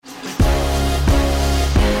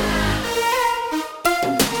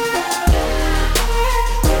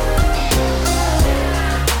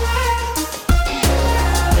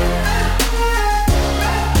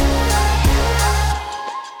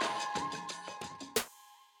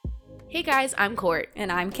Hey guys, I'm Court.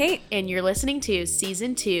 And I'm Kate. And you're listening to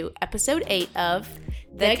Season 2, Episode 8 of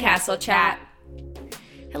The Castle Chat.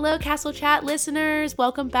 Hello, Castle Chat listeners.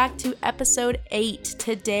 Welcome back to Episode 8.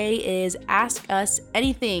 Today is Ask Us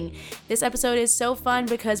Anything. This episode is so fun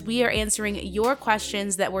because we are answering your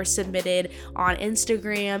questions that were submitted on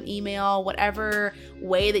Instagram, email, whatever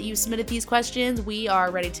way that you submitted these questions. We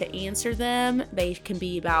are ready to answer them. They can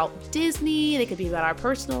be about Disney. They could be about our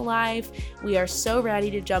personal life. We are so ready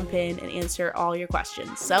to jump in and answer all your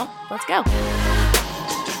questions. So let's go.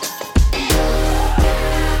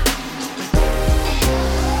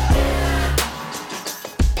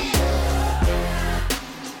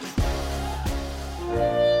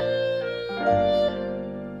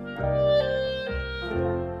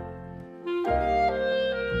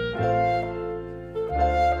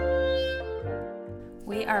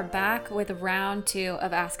 Back with round 2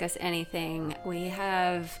 of Ask Us Anything. We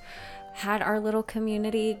have had our little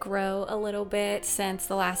community grow a little bit since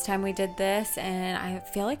the last time we did this, and I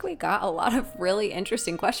feel like we got a lot of really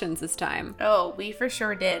interesting questions this time. Oh, we for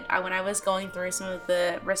sure did. When I was going through some of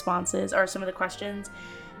the responses or some of the questions,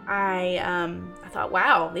 I thought,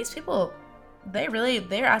 wow, these people,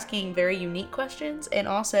 they're asking very unique questions, and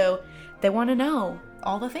also they want to know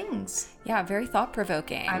all the things. Yeah, very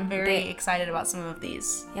thought-provoking. I'm very excited about some of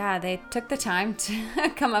these. Yeah, they took the time to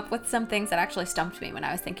come up with some things that actually stumped me when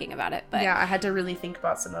I was thinking about it. But yeah, I had to really think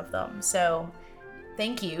about some of them. So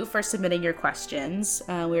thank you for submitting your questions.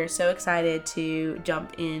 We're so excited to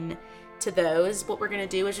jump in to those. What we're going to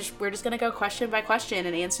do is we're just going to go question by question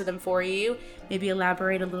and answer them for you. Maybe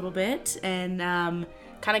elaborate a little bit and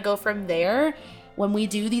kind of go from there. When we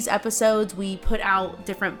do these episodes, we put out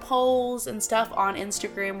different polls and stuff on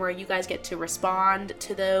Instagram where you guys get to respond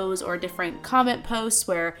to those, or different comment posts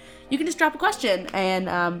where you can just drop a question.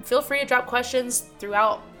 And feel free to drop questions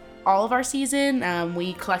throughout all of our season.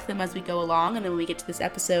 We collect them as we go along, and then when we get to this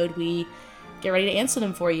episode, we get ready to answer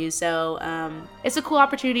them for you. So it's a cool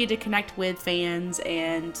opportunity to connect with fans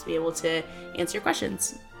and be able to answer your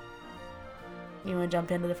questions. You want to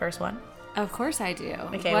jump into the first one? Of course I do.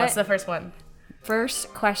 Okay, what's the first one?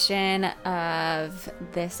 First question of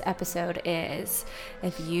this episode is,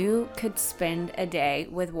 if you could spend a day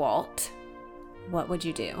with Walt, what would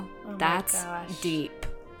you do? Oh, that's deep.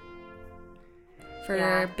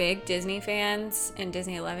 For big Disney fans and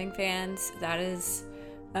Disney loving fans, that is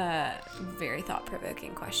a very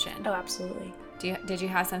thought-provoking question. Oh, absolutely. Did you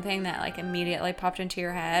have something that like immediately popped into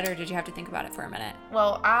your head, or did you have to think about it for a minute?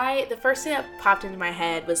 Well, the first thing that popped into my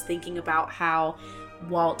head was thinking about how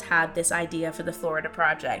Walt had this idea for the Florida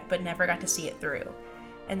project, but never got to see it through.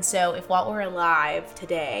 And so if Walt were alive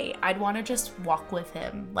today, I'd want to just walk with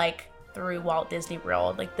him, like through Walt Disney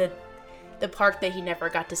World, like the park that he never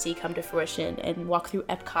got to see come to fruition, and walk through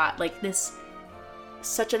Epcot, like this,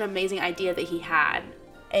 such an amazing idea that he had,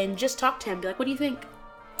 and just talk to him, be like, what do you think?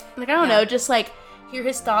 Like, I don't know, just like hear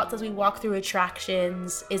his thoughts as we walk through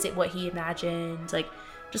attractions. Is it what he imagined? Like,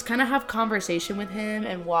 just kind of have conversation with him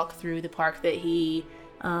and walk through the park that he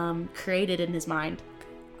created in his mind.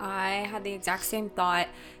 I had the exact same thought.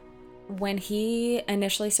 When he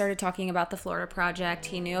initially started talking about the Florida project,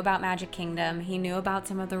 he knew about Magic Kingdom, he knew about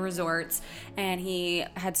some of the resorts, and he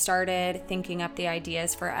had started thinking up the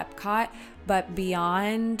ideas for Epcot. But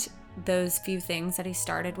beyond those few things that he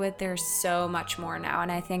started with, there's so much more now, and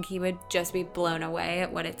I think he would just be blown away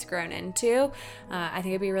at what it's grown into. I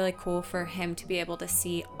think it'd be really cool for him to be able to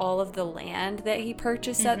see all of the land that he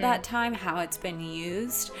purchased at that time, how it's been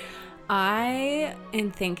used. I, in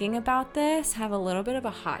thinking about this, have a little bit of a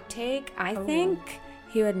hot take. I think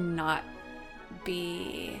he would not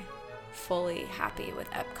be fully happy with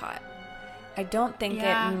Epcot. I don't think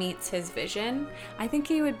it meets his vision. I think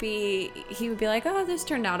he would be like, oh, this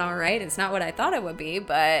turned out all right. It's not what I thought it would be,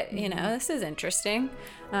 but you know, this is interesting.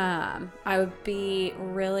 I would be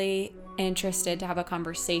really interested to have a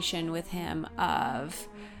conversation with him of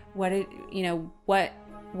what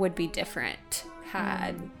would be different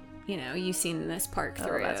had you seen this park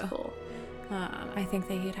through. Oh, that's cool. I think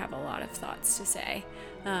that he'd have a lot of thoughts to say.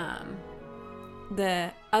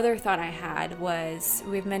 The other thought I had was,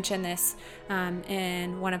 we've mentioned this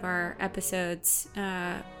in one of our episodes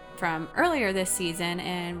from earlier this season,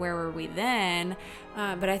 and Where Were We Then?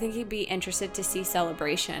 But I think he'd be interested to see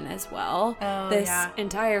Celebration as well. Oh, this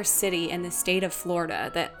entire city in the state of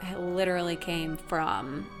Florida that literally came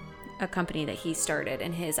from a company that he started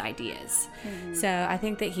and his ideas. So I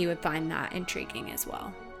think that he would find that intriguing as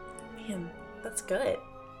well. Man, that's good.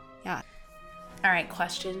 Yeah. All right,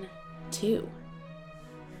 question 2.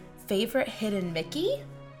 Favorite hidden Mickey?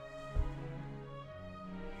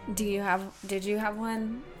 Did you have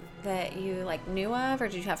one? that you like knew of, or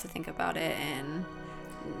did you have to think about it and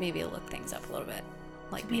maybe look things up a little bit?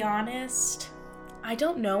 Like, to be honest, I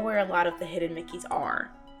don't know where a lot of the hidden Mickeys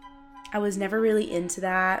are. I was never really into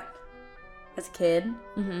that as a kid,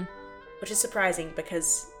 which is surprising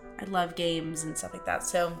because I love games and stuff like that.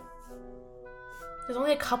 So there's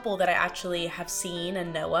only a couple that I actually have seen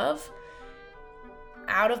and know of.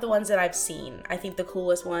 Out of the ones that I've seen, I think the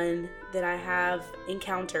coolest one that I have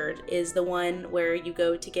encountered is the one where you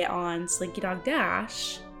go to get on Slinky Dog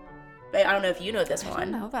Dash. But I don't know if you know this one. I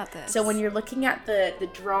don't know about this. So when you're looking at the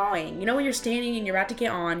drawing, you know when you're standing and you're about to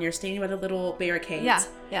get on, you're standing by the little barricades.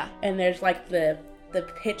 Yeah. And there's like the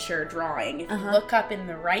picture drawing. If you look up in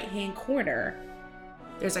the right-hand corner,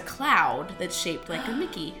 there's a cloud that's shaped like a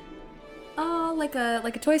Mickey. Oh, like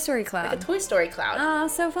a Toy Story cloud. Like a Toy Story cloud. Oh,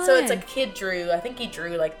 so fun. So it's like a kid drew, I think he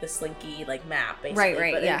drew like the Slinky like map basically.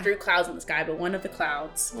 Right, but yeah. he drew clouds in the sky, but one of the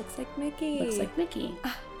clouds looks like Mickey. looks like Mickey.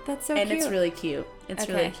 That's so and cute. it's really cute. It's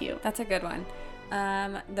Okay, really cute. That's a good one.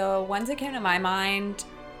 The ones that came to my mind,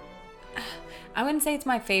 I wouldn't say it's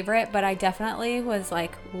my favorite, but I definitely was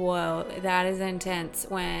like, whoa, that is intense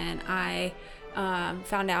when I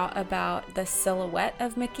found out about the silhouette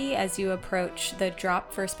of Mickey as you approach the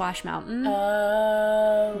drop for Splash Mountain.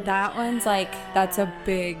 Oh, That one's like, that's a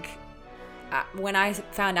big... when I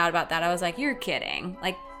found out about that, I was like, you're kidding.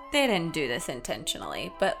 Like, they didn't do this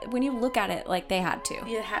intentionally. But when you look at it, like, they had to.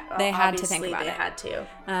 They had to think about it. They had to.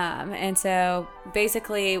 And so,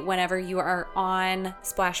 basically, whenever you are on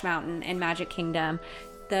Splash Mountain in Magic Kingdom,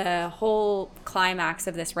 the whole climax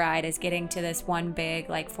of this ride is getting to this one big,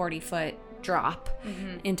 like, 40-foot drop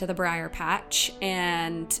into the Briar Patch,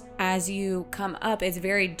 and as you come up, it's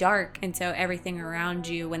very dark, and so everything around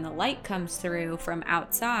you, when the light comes through from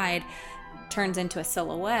outside, turns into a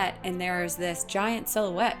silhouette, and there's this giant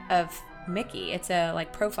silhouette of Mickey. It's a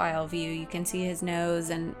like profile view. You can see his nose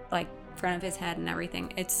and like front of his head and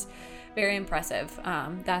everything. It's very impressive.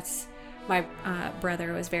 That's my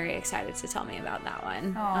brother was very excited to tell me about that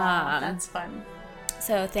one. That's fun.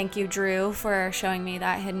 So thank you, Drew, for showing me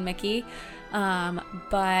that hidden Mickey.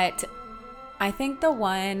 But I think the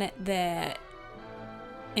one that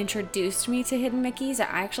introduced me to hidden Mickeys that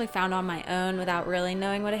I actually found on my own without really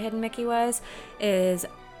knowing what a hidden Mickey was is,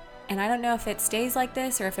 and I don't know if it stays like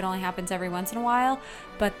this or if it only happens every once in a while,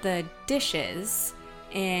 but the dishes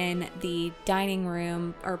in the dining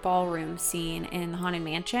room or ballroom scene in the Haunted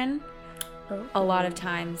Mansion, a lot of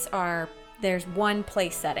times there's one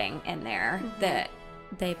place setting in there that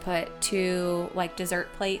they put two like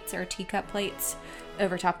dessert plates or teacup plates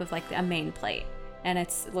over top of like a main plate, and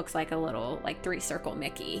it looks like a little like 3-circle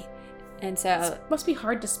Mickey. And so It must be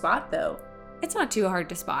hard to spot though. it's not too hard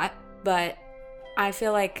to spot, but I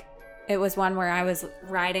feel like it was one where I was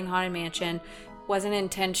riding Haunted Mansion, wasn't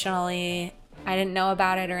intentionally, I didn't know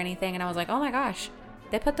about it or anything, and I was like, oh my gosh,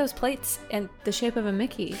 they put those plates in the shape of a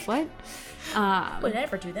Mickey. What? Would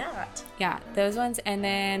never do that. Yeah, those ones. And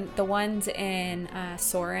then the ones in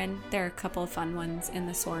Soarin', there are a couple of fun ones in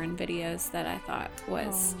the Soarin' videos that I thought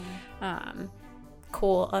was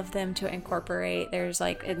cool of them to incorporate. There's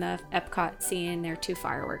like in the Epcot scene, there are 2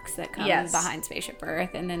 fireworks that come behind Spaceship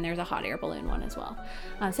Earth, and then there's a hot air balloon one as well.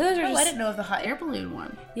 So those are I didn't know of the hot air balloon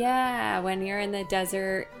one. yeah, when you're in the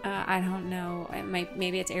desert, I don't know,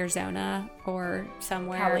 maybe it's Arizona or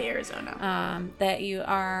somewhere. Probably Arizona. That you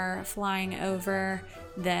are flying over,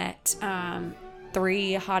 that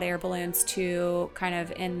 3 hot air balloons, 2 kind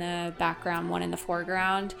of in the background, 1 in the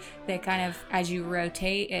foreground. They kind of, as you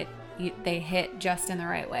rotate, they hit just in the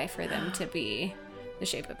right way for them to be the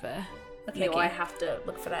shape of a Okay, Mickey. well I have to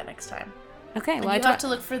look for that next time. Okay, And well you have to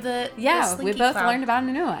look for the we Slinky both cloud. learned about a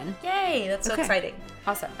new one. Yay, that's so Okay. exciting.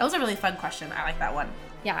 Awesome. That was a really fun question. I like that one.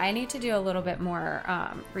 Yeah, I need to do a little bit more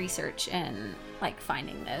research in like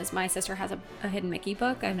finding those. My sister has a hidden Mickey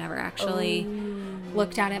book. I've never actually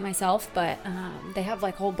looked at it myself, but they have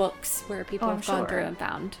like whole books where people I'm have gone sure. through and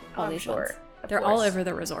found all I'm these sure. ones. Of They're all course. over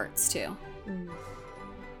the resorts too.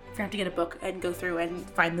 We're gonna have to get a book and go through and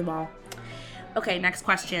find them all. Okay, next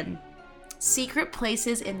question. Secret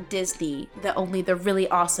places in Disney that only the really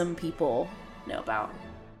awesome people know about.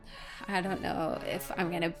 I don't know if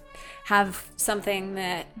I'm gonna have something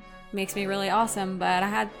that makes me really awesome, but I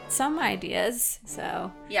had some ideas.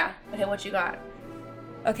 So Yeah. Okay, what you got?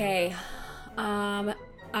 okay, I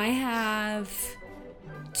have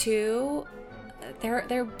 2.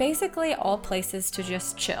 They're basically all places to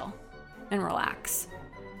just chill and relax.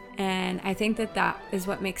 And I think that is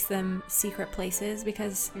what makes them secret places,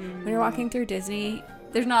 because when you're walking through Disney,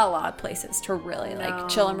 there's not a lot of places to really like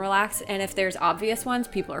chill and relax. And if there's obvious ones,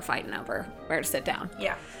 people are fighting over where to sit down.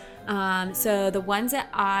 Yeah. So the ones that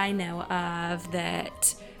I know of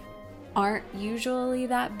that aren't usually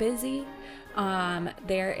that busy.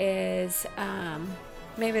 There is,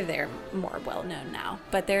 maybe they're more well known now,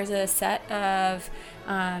 but there's a set of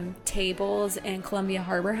tables in Columbia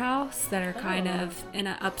Harbor House that are kind of in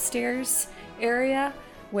an upstairs area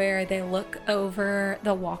where they look over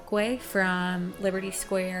the walkway from Liberty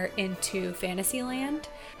Square into Fantasyland.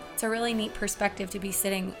 It's a really neat perspective to be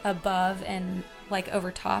sitting above and like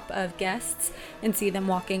over top of guests and see them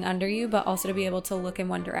walking under you, but also to be able to look in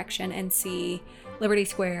one direction and see Liberty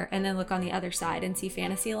Square and then look on the other side and see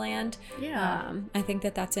Fantasyland. Yeah. I think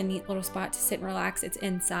that that's a neat little spot to sit and relax. It's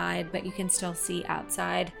inside, but you can still see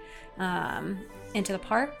outside into the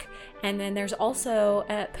park. And then there's also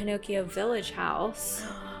at Pinocchio Village House,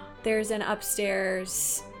 there's an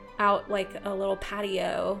upstairs out like a little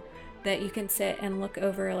patio that you can sit and look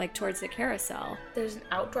over like towards the carousel. There's an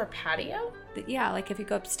outdoor patio? Yeah, like if you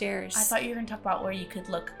go upstairs. I thought you were going to talk about where you could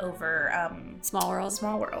look over Small World.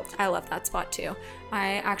 Small World. I love that spot too.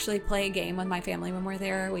 I actually play a game with my family when we're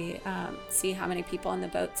there. We see how many people on the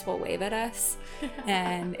boats will wave at us.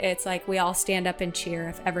 And it's like we all stand up and cheer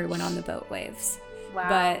if everyone on the boat waves.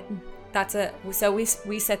 Wow. But so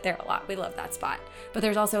we sit there a lot. We love that spot. But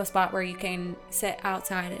there's also a spot where you can sit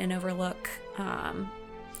outside and overlook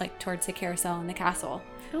like towards the carousel and the castle,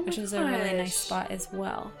 which is a really nice spot as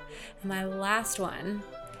well. And my last one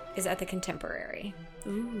is at the Contemporary.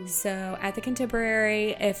 Ooh. So at the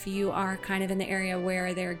Contemporary, if you are kind of in the area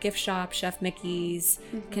where their gift shop, Chef Mickey's,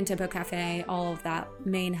 Contempo Cafe, all of that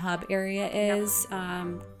main hub area is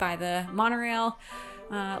by the monorail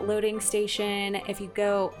loading station. If you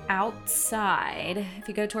go outside, if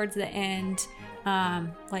you go towards the end,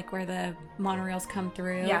 like where the monorails come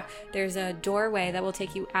through, there's a doorway that will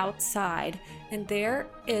take you outside, and there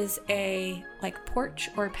is a like porch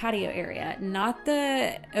or patio area, not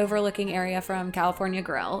the overlooking area from California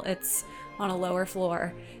Grill. It's on a lower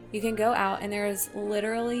floor. You can go out and there is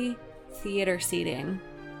literally theater seating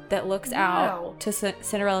that looks out to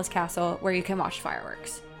Cinderella's castle where you can watch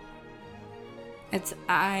fireworks.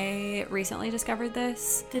 I recently discovered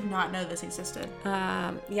this. Did not know this existed.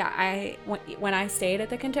 When I stayed at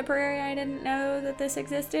the Contemporary, I didn't know that this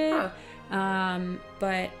existed.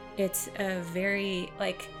 But it's a very,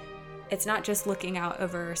 like, it's not just looking out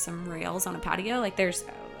over some rails on a patio. Like, there's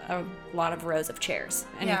a lot of rows of chairs,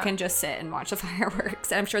 and you can just sit and watch the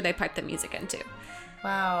fireworks. I'm sure they pipe the music in, too.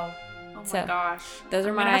 Wow. Oh my gosh. Those are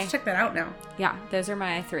I'm gonna have to check that out now. Yeah, those are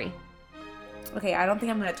my 3. Okay, I don't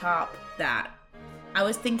think I'm gonna top that. I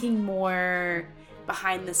was thinking more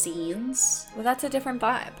behind the scenes. Well, that's a different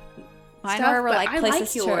vibe. Mine are like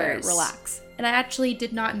places to relax. And I actually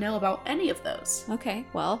did not know about any of those. Okay,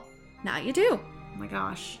 well, now you do. Oh my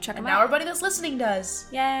gosh. Check them out. Now everybody that's listening does.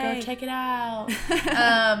 Yay. Go check it out.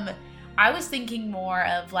 I was thinking more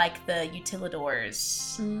of like the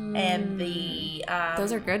Utilidors and the...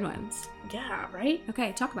 those are good ones. Yeah, right?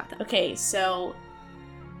 Okay, talk about them. Okay, so...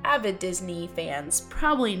 avid Disney fans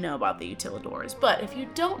probably know about the Utilidors, but if you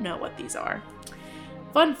don't know what these are,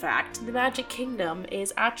 fun fact, the Magic Kingdom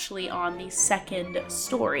is actually on the 2nd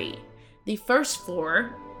story. The first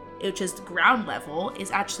floor, which is the ground level,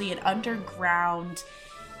 is actually an underground,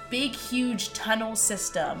 big, huge tunnel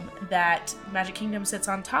system that Magic Kingdom sits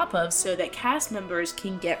on top of so that cast members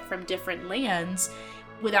can get from different lands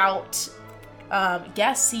without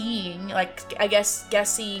guest seeing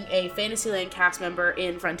a Fantasyland cast member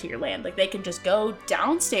in Frontierland. Like, they can just go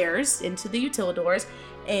downstairs into the Utilidors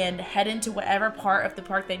and head into whatever part of the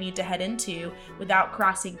park they need to head into without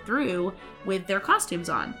crossing through with their costumes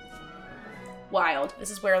on. Wild.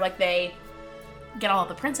 This is where, like, they get all of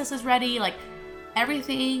the princesses ready. Like,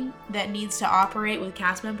 everything that needs to operate with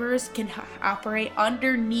cast members can operate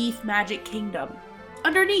underneath Magic Kingdom.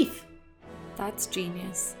 Underneath! That's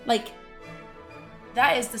genius. Like,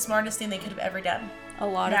 that is the smartest thing they could have ever done. A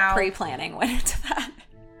lot of pre-planning went into that.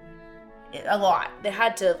 A lot. They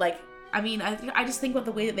had to, like, I just think about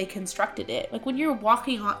the way that they constructed it. Like, when you're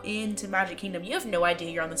walking into Magic Kingdom, you have no idea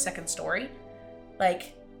you're on the 2nd story.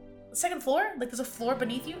 Like, the 2nd floor? Like, there's a floor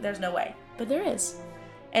beneath you? There's no way. But there is.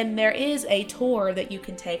 And there is a tour that you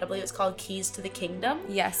can take. I believe it's called Keys to the Kingdom.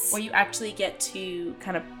 Yes. Where you actually get to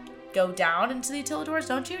kind of go down into the Utilidors,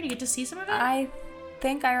 don't you? And you get to see some of it? I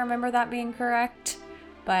think I remember that being correct,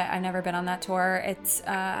 but I've never been on that tour. It's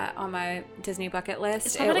on my Disney bucket list.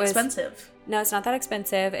 It's not that expensive. No, it's not that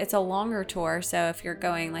expensive. It's a longer tour, so if you're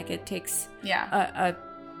going, like, it takes a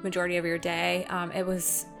majority of your day. It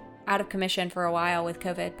was out of commission for a while with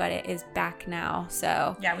COVID, but it is back now,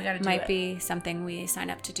 so yeah, we gotta do might be something we sign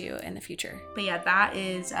up to do in the future. But yeah, that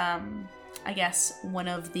is I guess one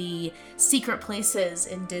of the secret places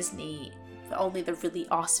in Disney that only the really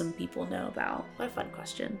awesome people know about. What a fun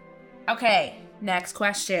question. Okay, next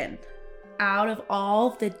question. Out of all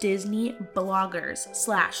the Disney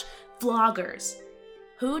bloggers/vloggers,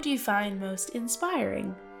 who do you find most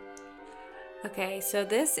inspiring? Okay, so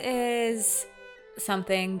this is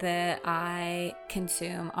something that I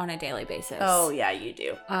consume on a daily basis. Oh, yeah, you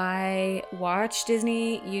do. I watch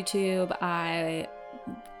Disney YouTube. I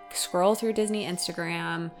scroll through Disney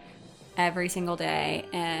Instagram every single day,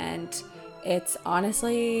 and it's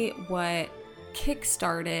honestly what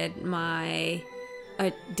kickstarted my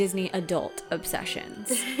Disney adult obsessions.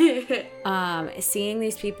 Seeing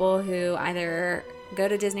these people who either go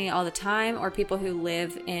to Disney all the time or people who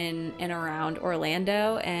live in and around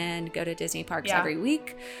Orlando and go to Disney parks every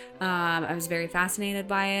week. I was very fascinated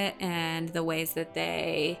by it and the ways that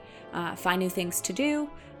they find new things to do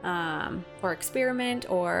or experiment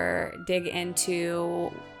or dig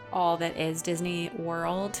into all that is Disney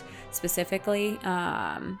World specifically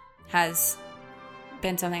has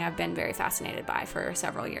been something I've been very fascinated by for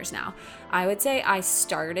several years now. I would say I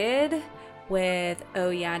started with Oh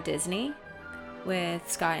Yeah Disney with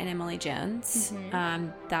Scott and Emily Jones.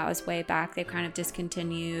 That was way back. They've kind of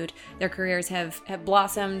discontinued. Their careers have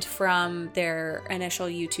blossomed from their initial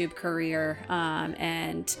YouTube career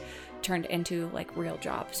and turned into like real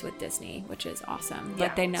jobs with Disney, which is awesome.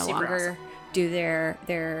 But they no longer do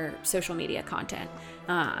their social media content,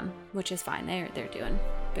 which is fine. They're doing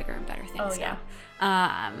bigger and better things now.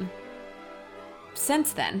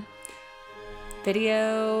 Since then,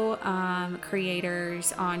 video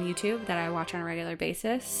creators on YouTube that I watch on a regular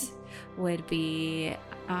basis would be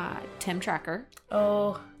Tim Tracker.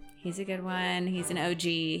 Oh, he's a good one. He's an OG.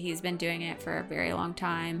 He's been doing it for a very long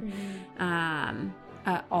time.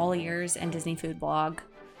 All Ears and Disney Food Blog.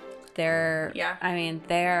 If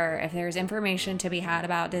there's information to be had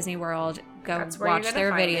about Disney World, go watch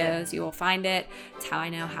their videos. You will find it. It's how I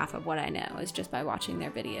know half of what I know is just by watching their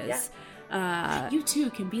videos. You too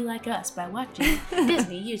can be like us by watching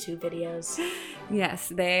Disney YouTube videos. Yes,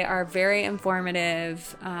 they are very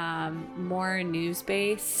informative, more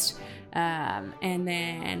news-based. And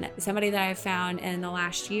then somebody that I've found in the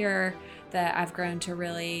last year that I've grown to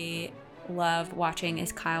really love watching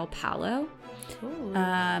is Kyle Palo.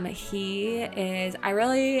 I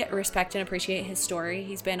really respect and appreciate his story.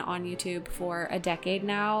 He's been on YouTube for a decade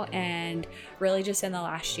now, and really just in the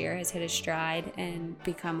last year has hit his stride and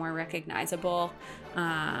become more recognizable.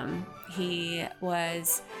 He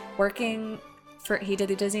was working he did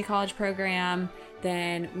the Disney College program.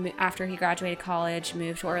 Then after he graduated college,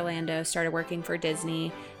 moved to Orlando, started working for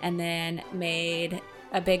Disney, and then made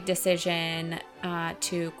a big decision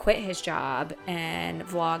to quit his job and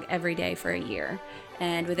vlog every day for a year.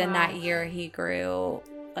 And within that year, he grew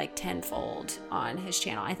like tenfold on his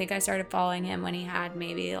channel. I think I started following him when he had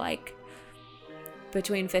maybe like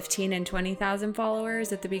between 15 and 20,000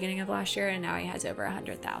 followers at the beginning of last year, and now he has over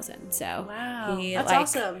 100,000. So he that's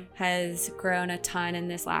awesome. Has grown a ton in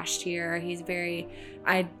this last year.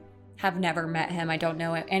 I have never met him. I don't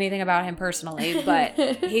know anything about him personally, but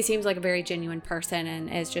he seems like a very genuine person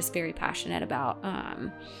and is just very passionate about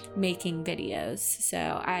making videos.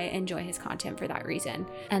 So I enjoy his content for that reason.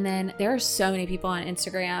 And then there are so many people on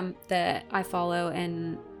Instagram that I follow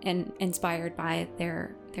and inspired by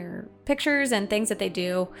their pictures and things that they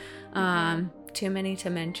do. Too many to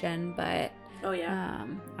mention, but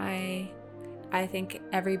I think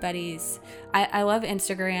everybody's I love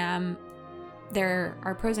Instagram. There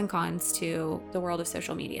are pros and cons to the world of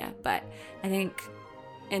social media, but I think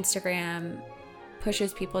Instagram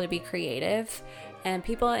pushes people to be creative, and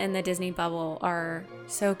people in the Disney bubble are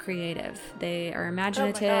so creative. They are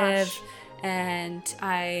imaginative, and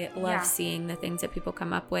I love seeing the things that people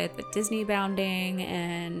come up with Disney bounding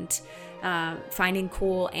and finding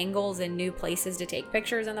cool angles and new places to take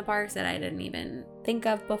pictures in the parks that I didn't even think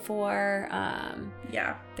of before.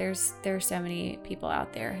 There's so many people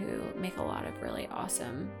out there who make a lot of really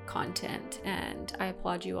awesome content, and I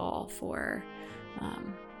applaud you all for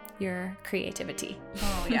your creativity.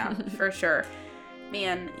 Oh yeah, for sure.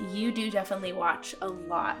 Man, you do definitely watch a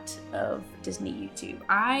lot of Disney YouTube.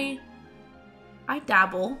 I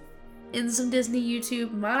dabble in some Disney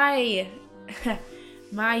YouTube.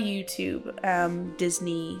 My YouTube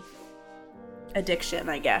Disney addiction,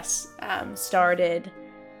 I guess, started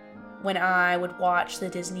when I would watch the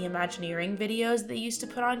Disney Imagineering videos they used to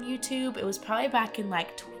put on YouTube. It was probably back in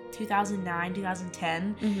like 2009,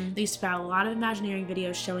 2010. They used to put out a lot of Imagineering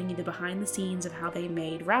videos showing you the behind the scenes of how they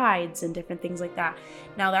made rides and different things like that.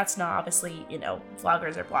 Now that's not obviously,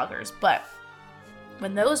 vloggers or bloggers, but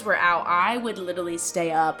when those were out, I would literally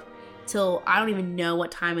stay up till I don't even know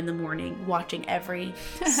what time in the morning watching every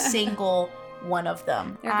single one of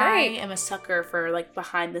them. They're great. I am a sucker for like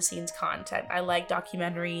behind the scenes content. I like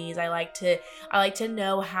documentaries. I like to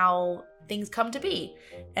know how things come to be.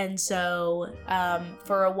 And so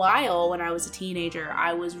for a while when I was a teenager,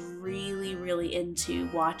 I was really, really into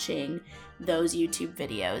watching those YouTube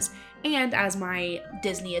videos. And as my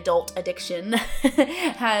Disney adult addiction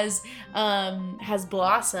has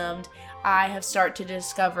blossomed, I have started to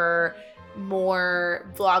discover more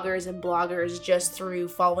vloggers and bloggers just through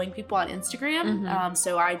following people on Instagram.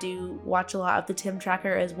 So I do watch a lot of the Tim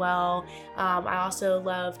Tracker as well. I also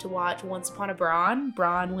love to watch Once Upon a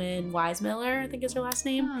Bronwyn Weismiller, I think is her last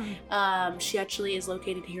name. She actually is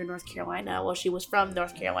located here in North Carolina. Well, she was from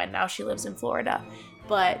North Carolina. Now she lives in Florida.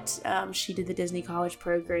 But she did the Disney College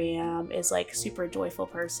program, is like super joyful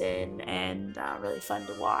person and really fun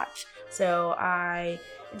to watch. So I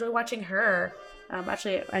enjoy watching her.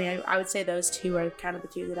 Actually, I would say those two are kind of the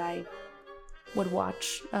two that I would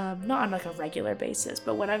watch, not on like a regular basis,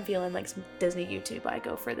 but when I'm feeling like some Disney YouTube, I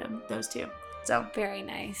go for those two. So very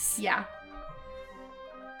nice. Yeah.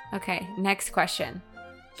 Okay, next question.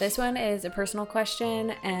 This one is a personal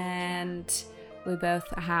question, and we both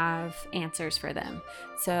have answers for them.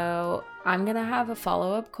 So I'm gonna have a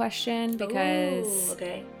follow-up question because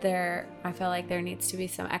I feel like there needs to be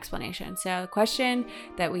some explanation. So the question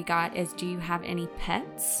that we got is, do you have any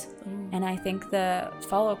pets? And I think the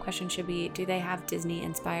follow-up question should be, do they have Disney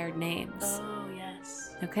inspired names? Oh,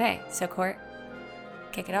 yes. Okay, so Court,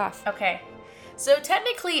 kick it off. Okay. So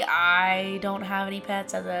technically I don't have any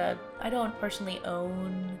pets I don't personally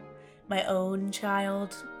own my own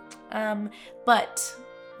child. But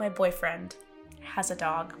my boyfriend has a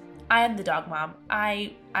dog. I am the dog mom.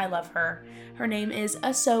 I love her. Her name is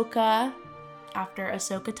Ahsoka, after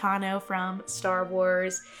Ahsoka Tano from Star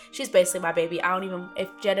Wars. She's basically my baby.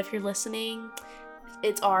 If you're listening,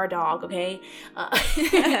 it's our dog, okay?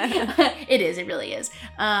 It is, it really is.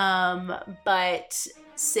 But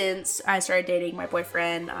since I started dating my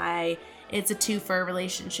boyfriend, it's a two-fur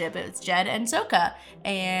relationship. It's Jed and Soka.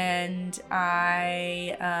 And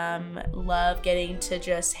I love getting to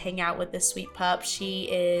just hang out with this sweet pup. She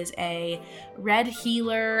is a red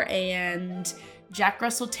heeler and Jack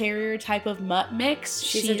Russell Terrier type of mutt mix.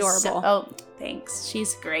 She's adorable. Oh, thanks.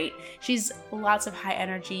 She's great. She's lots of high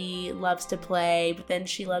energy, loves to play, but then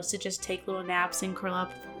she loves to just take little naps and curl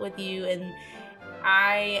up with you. And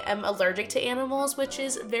I am allergic to animals, which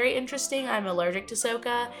is very interesting. I'm allergic to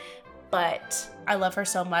Soka. But I love her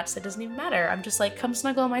so much that it doesn't even matter. I'm just like, come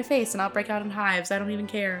snuggle on my face and I'll break out in hives. I don't even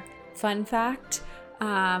care. Fun fact,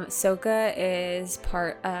 Soka is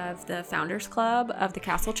part of the Founders Club of the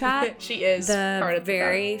Castle Chat. She is part of the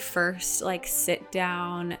very first sit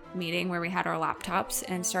down meeting where we had our laptops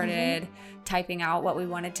and started typing out what we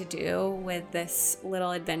wanted to do with this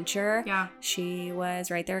little adventure. Yeah. She was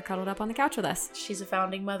right there cuddled up on the couch with us. She's a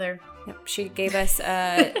founding mother. Yep. She gave us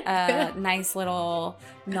a nice little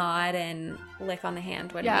nod and lick on the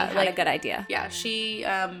hand when we had a good idea. Yeah, she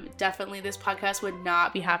definitely, this podcast would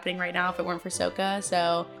not be happening right now if it weren't for Soka.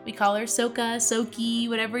 So we call her Soka, Soki,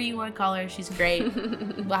 whatever you want to call her. She's great.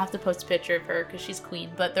 We'll have to post a picture of her because she's queen.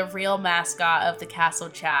 But the real mascot of the Castle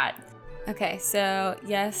Chat. Okay, so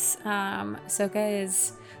yes, Soka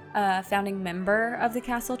is a founding member of the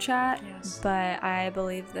Castle Chat. Yes. But I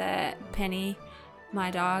believe that Penny,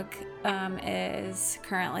 my dog, is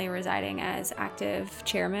currently residing as active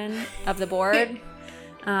chairman of the board.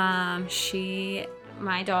 My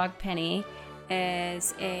dog Penny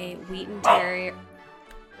is a Wheaten Terrier.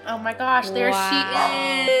 Oh my gosh, there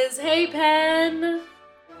she is. Hey, Pen.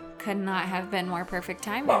 Could not have been more perfect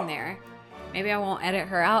timing there. Maybe I won't edit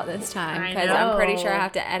her out this time because I'm pretty sure I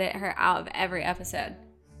have to edit her out of every episode.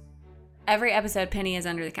 Every episode, Penny is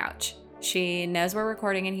under the couch. She knows we're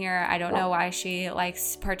recording in here. I don't know why she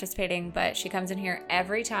likes participating, but she comes in here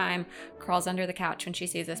every time, crawls under the couch when she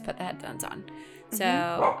sees us put the headphones on.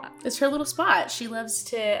 So it's her little spot. She loves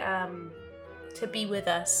to be with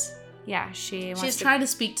us. Yeah, she's trying to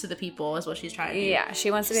speak to the people is what she's trying to do. Yeah, she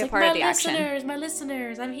wants to be a part of the action. My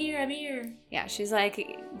listeners, I'm here. Yeah, she's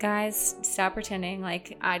like, guys, stop pretending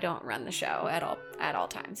like I don't run the show at all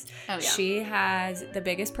times. Oh, yeah. She has the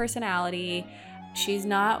biggest personality. She's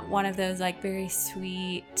not one of those very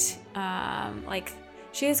sweet,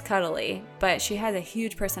 she is cuddly, but she has a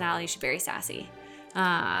huge personality. She's very sassy.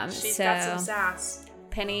 She's got some sass.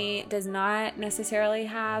 Penny does not necessarily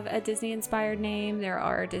have a Disney-inspired name. There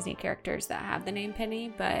are Disney characters that have the name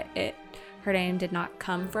Penny, but her name did not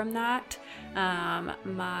come from that.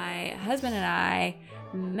 My husband and I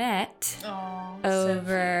met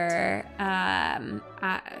over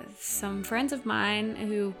some friends of mine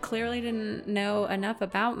who clearly didn't know enough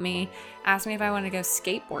about me asked me if I wanted to go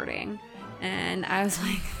skateboarding. And I was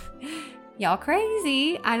like, y'all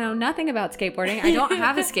crazy. I know nothing about skateboarding. I don't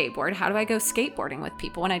have a skateboard. How do I go skateboarding with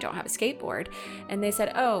people when I don't have a skateboard? And they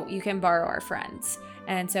said, oh, you can borrow our friends.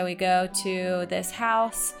 And so we go to this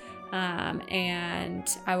house, and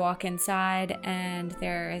I walk inside, and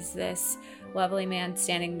there is this lovely man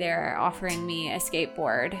standing there offering me a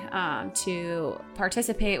skateboard to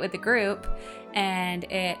participate with the group. And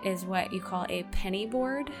it is what you call a penny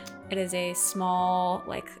board. It is a smaller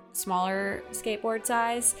skateboard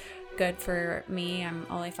size. Good for me. I'm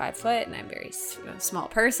only 5 foot and I'm a very small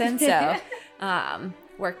person. So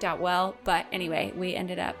worked out well. But anyway, we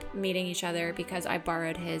ended up meeting each other because I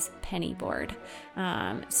borrowed his penny board.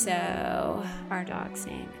 So our dog's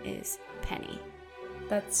name is Penny.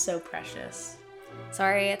 That's so precious.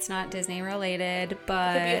 Sorry, it's not Disney related,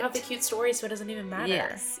 but you have the cute story, so it doesn't even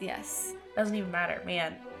matter. Yes. Doesn't even matter,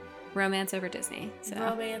 man. Romance over Disney. So.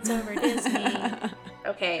 Romance over Disney.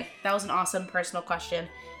 Okay, that was an awesome personal question.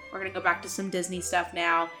 We're going to go back to some Disney stuff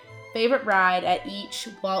now. Favorite ride at each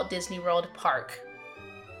Walt Disney World park?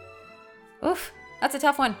 Oof, that's a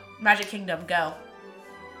tough one. Magic Kingdom, go.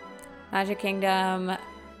 Magic Kingdom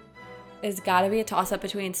has got to be a toss-up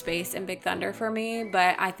between Space and Big Thunder for me,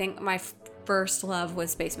 but I think my first love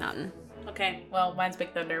was Space Mountain. Okay, well, mine's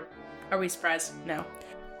Big Thunder. Are we surprised? No.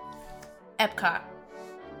 Epcot.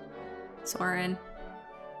 Soarin'.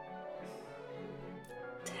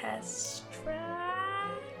 Test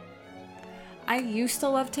Track. I used to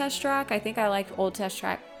love Test Track. I think I like old Test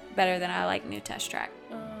Track better than I like new Test Track.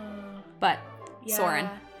 But yeah. Soarin'.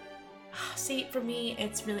 See, for me,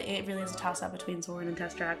 it really is a toss-up between Soarin' and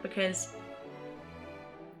Test Track because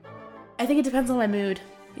I think it depends on my mood.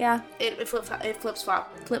 Yeah. It flippity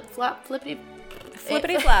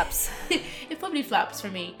flaps. It flippity flaps for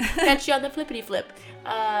me. Catch you on the flippity flip.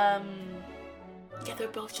 Yeah, they're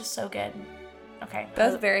both just so good. Okay.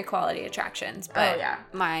 Both very quality attractions, but yeah.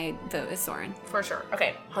 My vote is Soarin'. For sure.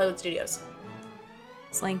 Okay. Hollywood Studios.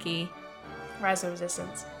 Slinky. Rise of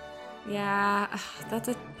Resistance. Yeah,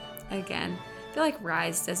 again, I feel like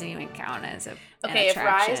Rise doesn't even count as an okay, if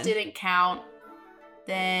attraction. Rise didn't count,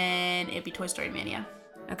 then it'd be Toy Story Mania.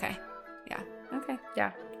 Okay. Yeah. Okay.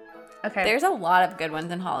 Yeah. Okay. There's a lot of good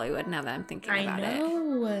ones in Hollywood now that I'm thinking about it. I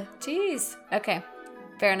know. Jeez. Okay.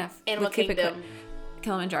 Fair enough. Animal Kingdom.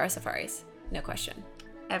 Kilimanjaro safaris. No question.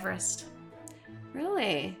 Everest.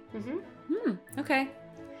 Really? Mm-hmm. Okay.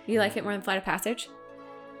 You like it more than Flight of Passage?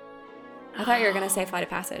 I thought you were going to say Flight of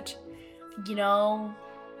Passage. You know,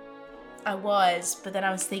 I was, but then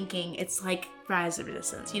I was thinking it's like Rise of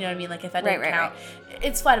Resistance. You know what I mean? Like if that didn't count,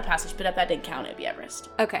 it's Flight of Passage, but if that didn't count, it'd be Everest.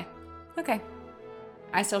 Okay.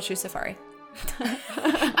 I still choose Safari.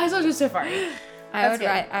 I still choose Safari. I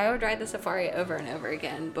would ride the Safari over and over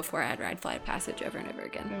again before I'd ride Flight of Passage over and over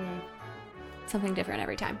again. Something different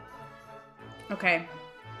every time. Okay.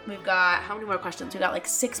 We've got, how many more questions? We've got like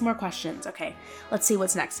 6 more questions. Okay, let's see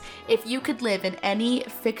what's next. If you could live in any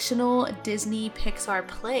fictional Disney Pixar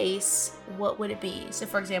place, what would it be? So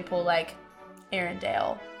for example, like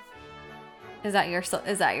Arendelle. Is that your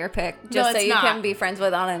pick? No, Just so it's you not. can be friends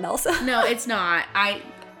with Anna and Elsa? No, it's not. I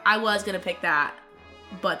was going to pick that,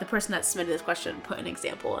 but the person that submitted this question put an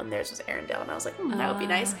example and theirs was Arendelle, and I was like, that would be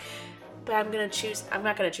nice. But I'm not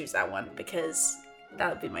going to choose that one because that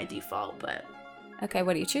would be my default, but... Okay,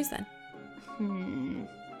 what do you choose then?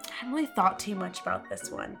 I haven't really thought too much about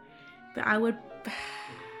this one, but I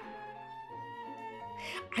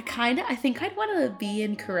think I'd want to be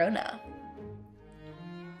in Corona.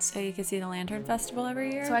 So you could see the Lantern Festival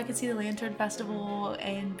every year? So I could see the Lantern Festival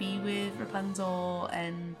and be with Rapunzel,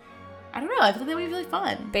 and I don't know, I feel like that would be really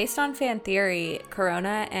fun. Based on fan theory,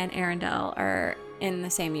 Corona and Arendelle are in the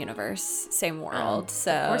same universe, same world.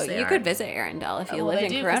 So you could visit Arendelle if you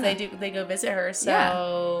lived in Corona. They go visit her. So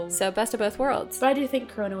yeah. So best of both worlds. But I do think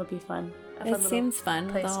Corona would be fun. It seems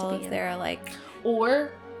fun with all of their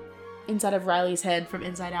or inside of Riley's head from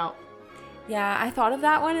Inside Out. Yeah, I thought of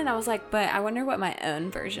that one and I was like, but I wonder what my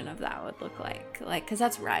own version of that would look like. Like, because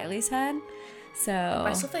that's Riley's head. So but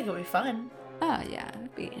I still think it would be fun. Oh yeah,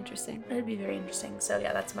 it'd be interesting. It'd be very interesting. So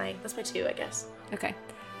yeah, that's my 2, I guess. Okay.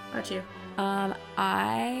 How about you?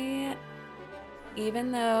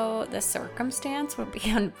 Even though the circumstance would be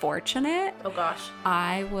unfortunate, oh gosh,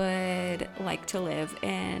 I would like to live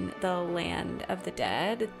in the land of the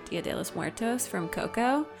dead, Dia de los Muertos from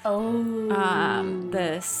Coco. Oh.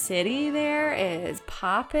 The city there is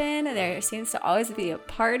popping. There seems to always be a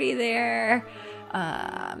party there.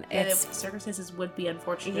 The circumstances would be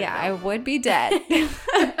unfortunate. Yeah, I would be dead.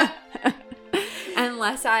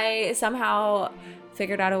 Unless I somehow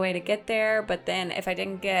figured out a way to get there, but then if I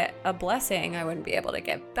didn't get a blessing, I wouldn't be able to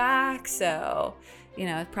get back. So you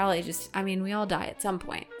know, it's probably just, I mean, we all die at some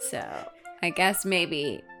point. So I guess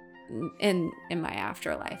maybe in my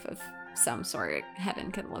afterlife of some sort,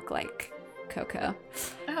 heaven can look like Coco.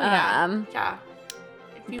 Oh, yeah. Yeah.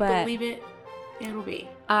 If you believe it, it'll be.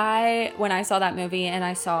 When I saw that movie and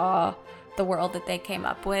I saw the world that they came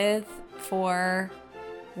up with for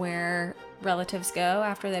where relatives go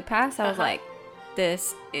after they pass, I was like,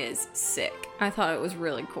 this is sick. I thought it was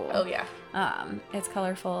really cool. Oh, yeah. It's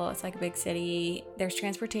colorful. It's like a big city. There's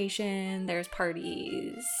transportation. There's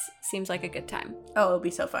parties. Seems like a good time. Oh, it would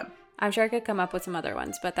be so fun. I'm sure I could come up with some other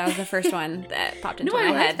ones, but that was the first one that popped into my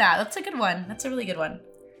head. I like that. That's a good one. That's a really good one.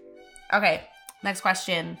 Okay, next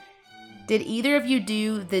question. Did either of you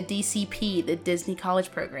do the DCP, the Disney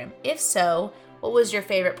College Program? If so, what was your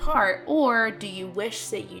favorite part, or do you wish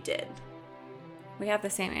that you did? We have the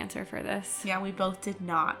same answer for this. Yeah, we both did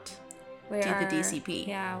not do the DCP.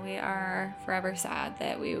 Yeah, we are forever sad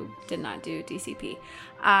that we did not do DCP.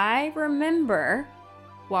 I remember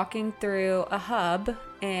walking through a hub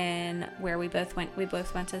in where we both went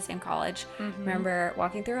to the same college. Mm-hmm. Remember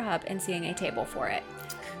walking through a hub and seeing a table for it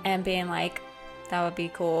and being like, that would be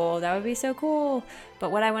cool. That would be so cool.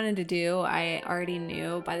 But what I wanted to do, I already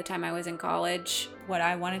knew by the time I was in college what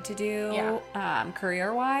I wanted to do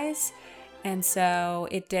career-wise. And so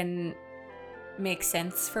it didn't make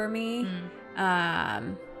sense for me.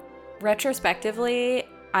 Retrospectively,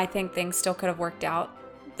 I think things still could have worked out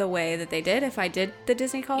the way that they did if I did the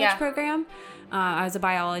Disney College Program. I was a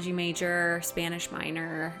biology major, Spanish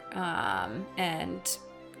minor, and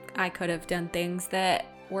I could have done things that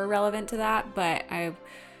were relevant to that, but I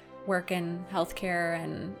work in healthcare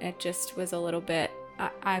and it just was a little bit,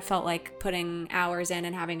 I felt like putting hours in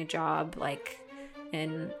and having a job like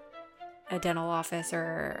in a dental office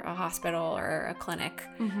or a hospital or a clinic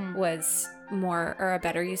was more or a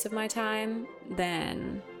better use of my time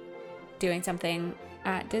than doing something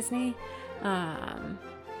at Disney.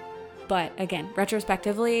 But again,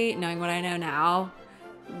 retrospectively, knowing what I know now,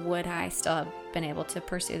 would I still have been able to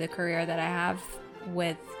pursue the career that I have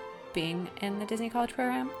with being in the Disney College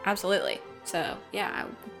Program? Absolutely. So yeah,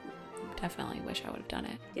 I definitely wish I would have done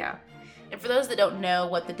it. Yeah. And for those that don't know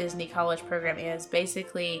what the Disney College Program is,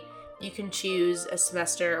 basically you can choose a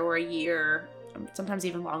semester or a year, sometimes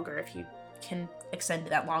even longer if you can extend it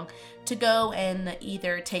that long, to go and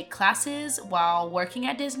either take classes while working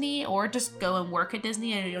at Disney or just go and work at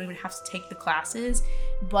Disney, and you don't even have to take the classes,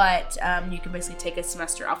 but you can basically take a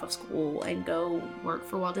semester off of school and go work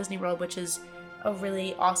for Walt Disney World, which is a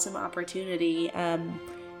really awesome opportunity.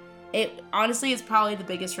 It honestly is probably the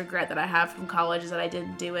biggest regret that I have from college is that I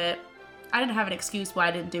didn't do it. I didn't have an excuse why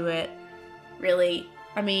I didn't do it, really.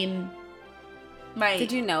 I mean,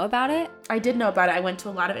 Did you know about it? I did know about it. I went to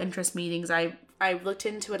a lot of interest meetings. I looked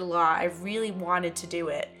into it a lot. I really wanted to do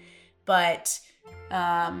it. But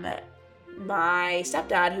my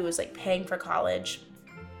stepdad, who was like paying for college,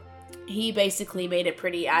 he basically made it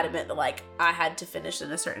pretty adamant that like I had to finish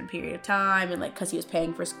in a certain period of time, and like because he was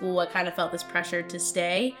paying for school, I kind of felt this pressure to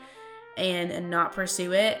stay and not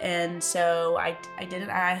pursue it. And so I didn't.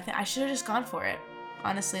 I should have just gone for it.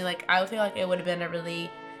 Honestly, like I feel like it would have been a really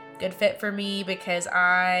good fit for me because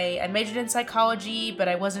I majored in psychology, but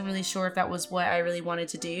I wasn't really sure if that was what I really wanted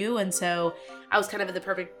to do. And so I was kind of in the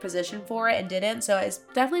perfect position for it and didn't. So it's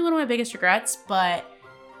definitely one of my biggest regrets. But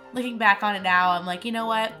looking back on it now, I'm like, you know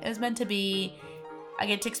what? It was meant to be. I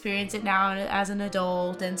get to experience it now as an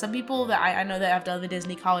adult. And some people that I know that have done the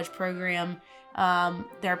Disney College Program,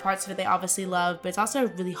 there are parts of it they obviously love, but it's also a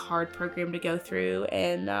really hard program to go through.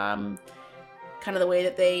 And kind of the way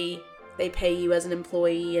that they pay you as an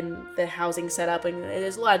employee and the housing setup, and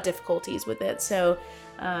there's a lot of difficulties with it. So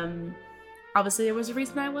obviously there was a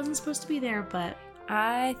reason I wasn't supposed to be there, but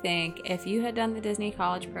I think if you had done the Disney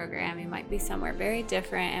College Program, you might be somewhere very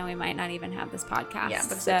different and we might not even have this podcast. Yeah,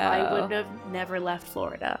 because I would have never left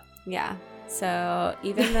Florida. Yeah. So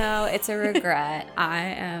even though it's a regret, I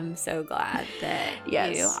am so glad that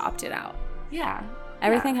you opted out. Yeah.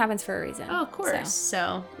 Everything happens for a reason. Oh, of course.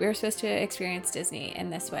 So we were supposed to experience Disney in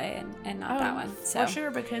this way and not that one. So for sure,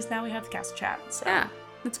 because now we have the Castle Chat. So yeah,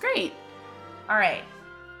 that's great. All right.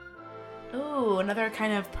 Ooh, another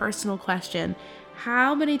kind of personal question.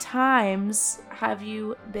 How many times have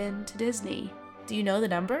you been to Disney? Do you know the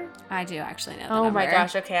number? I do actually know the number. Oh my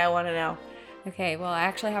gosh. Okay, I want to know. Okay, well, I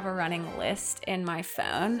actually have a running list in my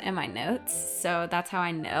phone and my notes, so that's how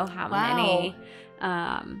I know how many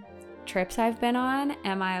trips I've been on.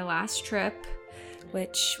 And my last trip,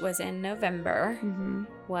 which was in November,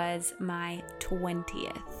 was my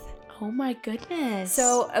 20th. Oh Oh my goodness.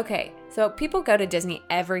 So, okay. So people go to Disney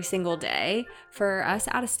every single day. For us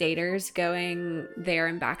out-of-staters, going there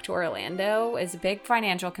and back to Orlando is a big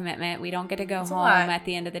financial commitment. We don't get to go home at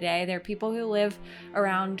the end of the day. There are people who live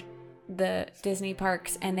around the Disney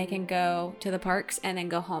parks and they can go to the parks and then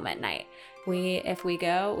go home at night. If we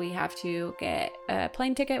go, we have to get a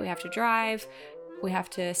plane ticket. We have to drive. We have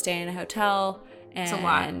to stay in a hotel. And it's a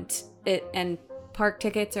lot. And park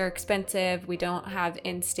tickets are expensive. We don't have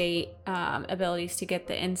in-state abilities to get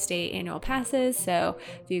the in-state annual passes. So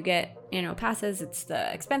if you get annual passes, it's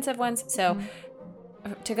the expensive ones. So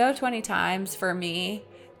to go 20 times for me,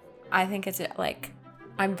 I think it's like,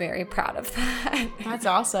 I'm very proud of that. That's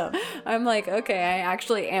awesome. I'm like, okay, I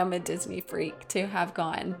actually am a Disney freak to have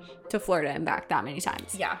gone to Florida and back that many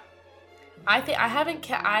times. Yeah.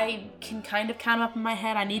 I can kind of count up in my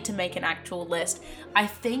head. I need to make an actual list. I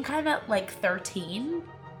think I'm at like 13,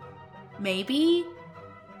 maybe.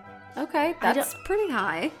 Okay, that's pretty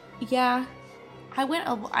high. Yeah.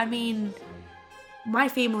 My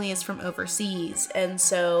family is from overseas, and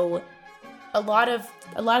so a lot of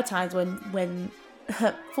times when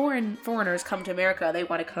foreigners come to America, they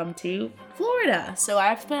want to come to Florida. So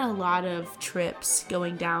I've spent a lot of trips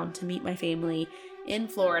going down to meet my family in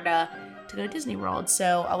Florida to go to Disney World.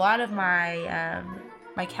 So a lot of my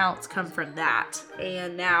my counts come from that.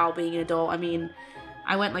 And now being an adult,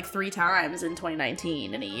 I went like 3 times in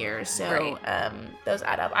 2019 in a year. So those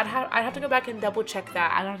add up. I'd have to go back and double check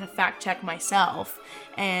that. I'd have to fact check myself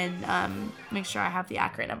and make sure I have the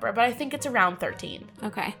accurate number. But I think it's around 13.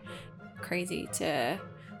 Okay. Crazy to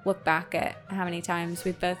look back at how many times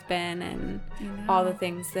we've both been and all the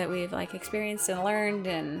things that we've like experienced and learned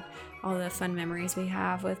and all the fun memories we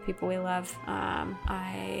have with people we love.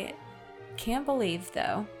 I can't believe,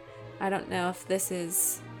 though, I don't know if this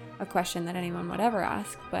is a question that anyone would ever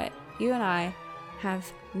ask, but you and I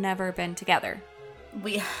have never been together.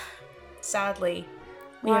 Sadly,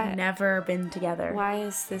 we have never been together. Why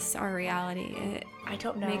is this our reality? I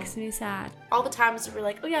don't know. Makes me sad. All the times we're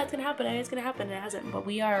like, oh yeah, it's gonna happen, and it hasn't. But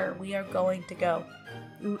we are going to go.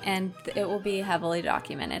 And it will be heavily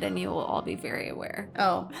documented, and you will all be very aware.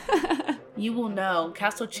 Oh, you will know.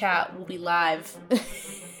 Castle Chat will be live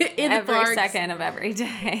in every second of every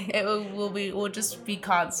day. We'll just be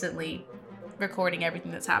constantly recording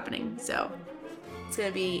everything that's happening. So it's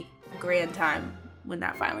gonna be a grand time when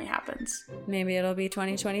that finally happens. Maybe it'll be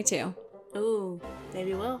 2022. Ooh,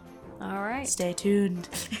 maybe it will. All right. Stay tuned.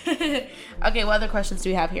 Okay, what other questions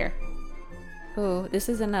do we have here? Ooh, this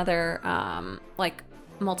is another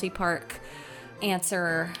multi-park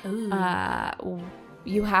answer.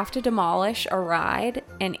 You have to demolish a ride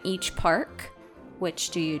in each park.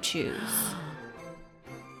 Which do you choose?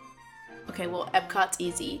 Okay, well, Epcot's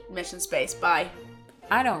easy. Mission Space, bye.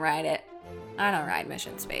 I don't ride it. I don't ride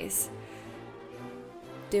Mission Space.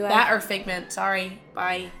 Do I? That or Figment, sorry,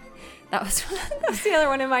 bye. That was the other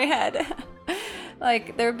one in my head.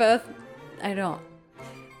 Like, they're both, I don't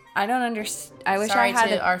understand. I wish Sorry I had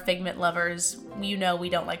to our Figment lovers. We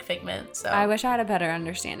don't like Figment, so. I wish I had a better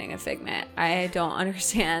understanding of Figment. I don't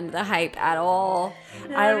understand the hype at all.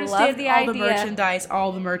 I love the idea.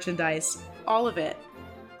 All the merchandise, all of it.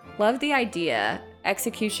 Love the idea.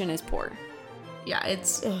 Execution is poor. Yeah,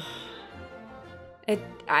 it's.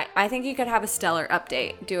 I think you could have a stellar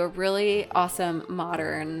update. Do a really awesome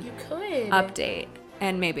modern update,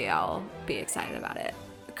 and maybe I'll be excited about it.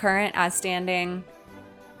 Current as standing.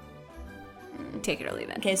 Take it or leave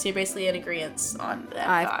it. Okay, so you're basically in agreement on that.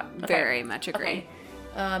 I very much agree.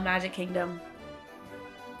 Okay. Magic Kingdom.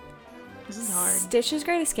 This is hard. Stitch's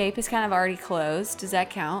Great Escape is kind of already closed. Does that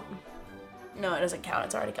count? No, it doesn't count.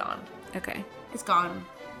 It's already gone. Okay. It's gone.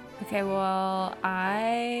 Okay, well,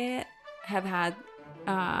 I have had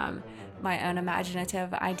my own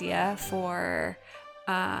imaginative idea for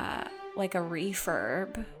like a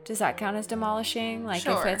refurb. Does that count as demolishing? Like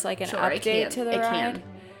if it's like an update to the ride?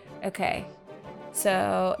 Okay.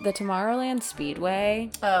 So the Tomorrowland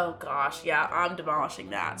Speedway. Oh gosh, yeah, I'm demolishing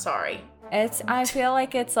that. Sorry. I feel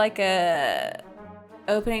like it's like a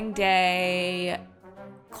opening day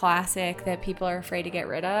classic that people are afraid to get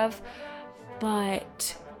rid of.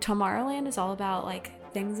 But Tomorrowland is all about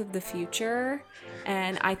like things of the future.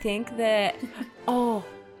 And I think that,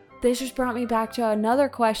 this just brought me back to another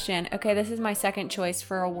question. Okay, this is my second choice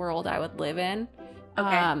for a world I would live in.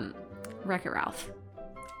 Okay. Wreck-It Ralph.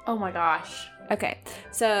 Oh my gosh. Okay,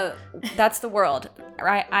 so that's the world.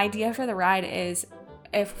 Right? Idea for the ride is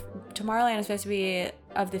if Tomorrowland is supposed to be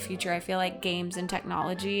of the future, I feel like games and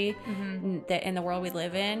technology that in the world we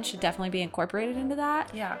live in should definitely be incorporated into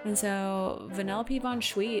that. Yeah. And so Vanellope von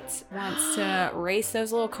Schweetz wants to race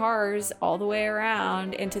those little cars all the way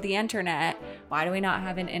around into the internet. Why do we not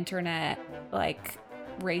have an internet like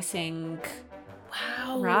racing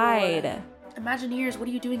ride? Imagineers, what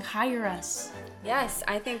are you doing? Hire us. Yes,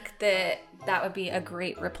 I think that would be a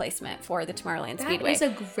great replacement for the Tomorrowland Speedway. That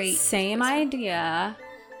is a great Same idea,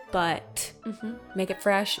 but make it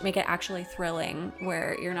fresh, make it actually thrilling,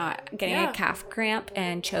 where you're not getting a calf cramp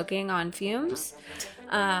and choking on fumes,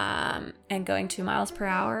 and going 2 miles per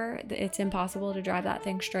hour. It's impossible to drive that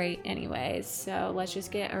thing straight anyways. So let's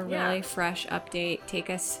just get a really fresh update.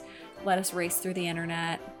 Let us race through the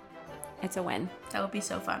internet. It's a win. That would be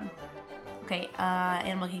so fun. Okay,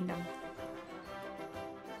 Animal Kingdom.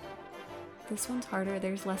 This one's harder.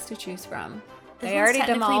 There's less to choose from. This They one's already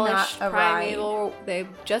technically demolished not a ride. Primeval. They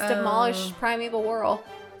just demolished Primeval Whirl.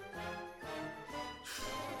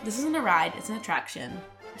 This isn't a ride, it's an attraction.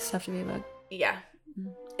 It's tough to be a bug. Yeah.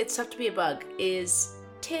 It's tough to be a bug. Is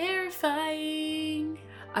terrifying.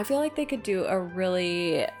 I feel like they could do a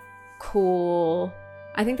really cool...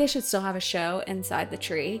 I think they should still have a show inside the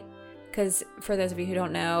tree. Because for those of you who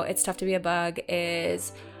don't know, It's Tough to Be a Bug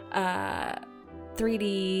is a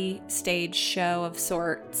 3D stage show of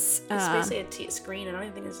sorts. It's basically a screen. I don't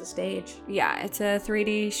even think it's a stage. Yeah, it's a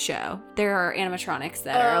 3D show. There are animatronics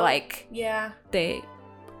that are like... Yeah. They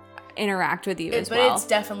interact with you as but well. But it's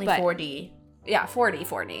definitely 4D. Yeah,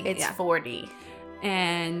 4D. It's 4D.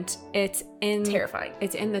 And it's in... Terrifying.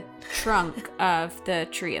 It's in the trunk of the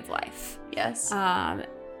Tree of Life. Yes.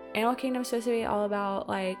 Animal Kingdom is supposed to be all about,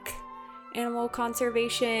 like, animal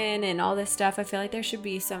conservation and all this stuff. I feel like there should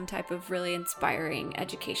be some type of really inspiring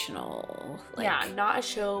educational... not a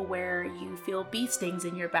show where you feel bee stings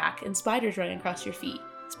in your back and spiders running across your feet.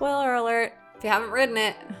 Spoiler alert, if you haven't ridden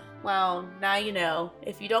it. Well, now you know.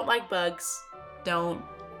 If you don't like bugs, don't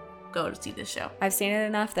go to see this show. I've seen it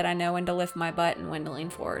enough that I know when to lift my butt and when to lean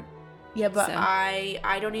forward. Yeah, but So. I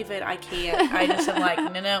can't. I just am like,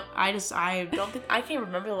 no. I can't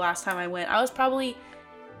remember the last time I went. I was probably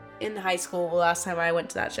in high school the last time I went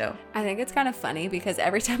to that show. I think it's kind of funny because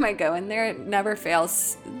every time I go in there, it never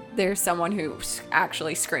fails. There's someone who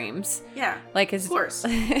actually screams. Yeah. Like, of course.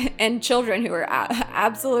 And children who are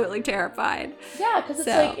absolutely terrified. Yeah, because it's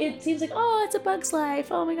like, it seems like, oh, it's a Bug's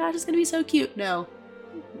Life. Oh my gosh, it's going to be so cute. No.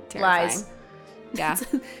 Terrifying. Lies. Yeah.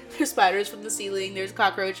 There's spiders from the ceiling. There's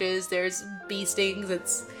cockroaches. There's bee stings.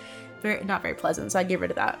 It's not very pleasant, so I get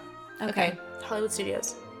rid of that. Okay. Hollywood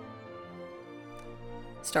Studios.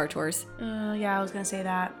 Star Tours. Yeah, I was going to say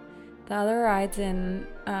that. The other rides in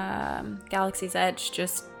Galaxy's Edge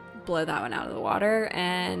just blow that one out of the water,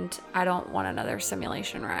 and I don't want another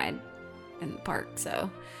simulation ride in the park,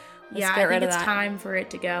 so let's get rid of that. I think it's time for it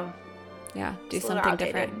to go. Yeah, do It's a little something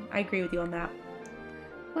outdated. different. I agree with you on that.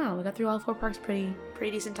 Wow, we got through all 4 parks pretty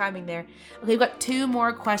decent timing there. Okay, we've got 2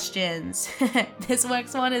 more questions. This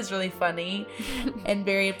next one is really funny and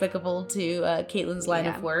very applicable to Caitlin's line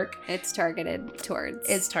of work. It's targeted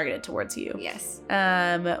towards you. Yes.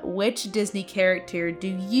 Which Disney character do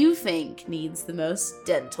you think needs the most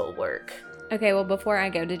dental work? Okay, well, before I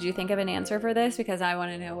go, did you think of an answer for this? Because I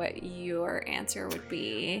want to know what your answer would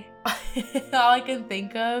be. All I can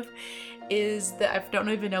think of is I don't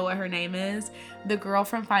even know what her name is. The girl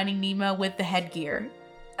from Finding Nemo with the headgear.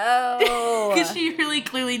 Oh. Because she really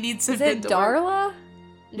clearly needs some Is it dental work. Darla?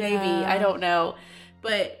 Maybe. No. I don't know.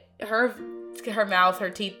 But her mouth, her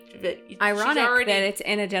teeth. Ironic that it's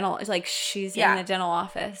in a dental. It's like she's in a dental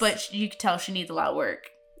office. But you can tell she needs a lot of work.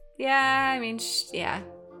 Yeah, I mean, yeah.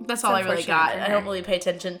 That's all I really got. I don't really pay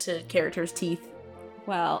attention to characters' teeth.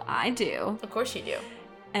 Well, I do. Of course you do.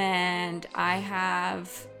 And I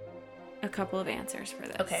have a couple of answers for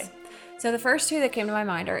this. Okay. So the first 2 that came to my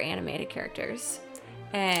mind are animated characters.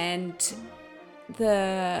 And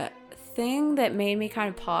the thing that made me kind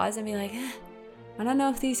of pause and be like, I don't know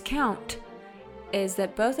if these count, is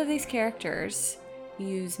that both of these characters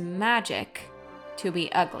use magic to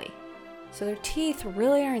be ugly. So their teeth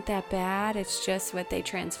really aren't that bad. It's just what they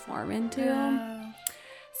transform into.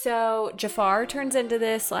 So Jafar turns into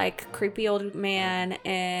this like creepy old man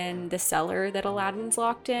in the cellar that Aladdin's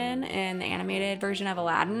locked in the animated version of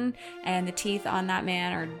Aladdin, and the teeth on that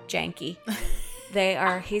man are janky.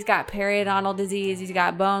 He's got periodontal disease, he's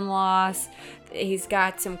got bone loss, he's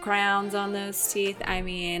got some crowns on those teeth. I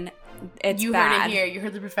mean, it's you bad. Heard it here. You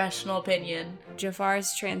heard the professional opinion.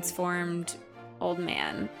 Jafar's transformed old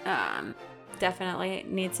man. Definitely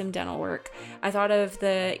needs some dental work. I thought of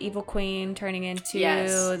the evil queen turning into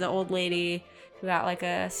the old lady who got like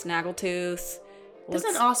a snaggletooth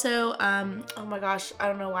Doesn't also, oh my gosh, I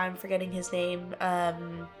don't know why I'm forgetting his name.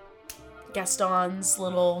 Gaston's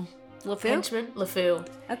little henchman, LeFou.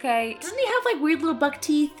 Okay. Doesn't he have like weird little buck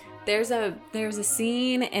teeth? There's a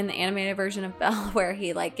scene in the animated version of Belle where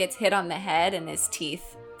he like gets hit on the head and his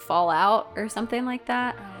teeth fall out or something like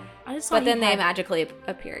that. But then they magically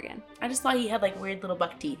appear again. I just thought he had like weird little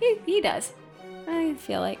buck teeth. He does. I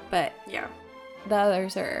feel like, but yeah, the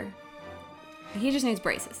others he just needs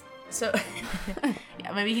braces. So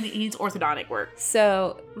yeah, maybe he needs orthodontic work.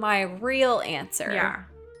 So my real answer, yeah,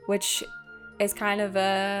 which is kind of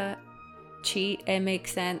a cheat, it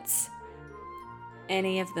makes sense.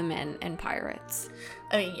 Any of the men in Pirates.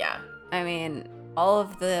 I mean, all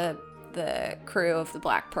of the crew of the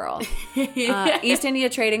Black Pearl. East India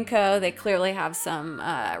Trading Co., they clearly have some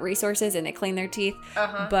resources and they clean their teeth.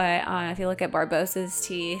 But if you look at Barbossa's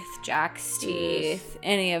teeth, Jack's teeth,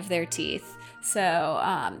 any of their teeth, so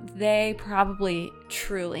they probably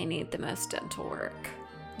truly need the most dental work.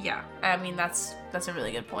 Yeah, I mean, that's a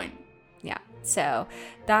really good point. Yeah. So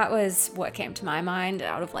that was what came to my mind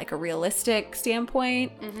out of like a realistic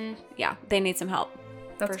standpoint. Mm-hmm. Yeah, they need some help.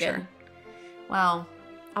 That's for good. Sure. Well,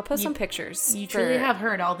 I'll post some pictures. You truly have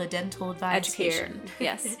heard all the dental advice education.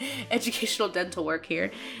 Here. Yes. Educational dental work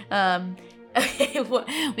here. Okay,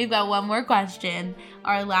 we've got one more question.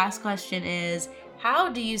 Our last question is, how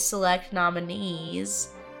do you select nominees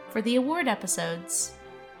for the award episodes?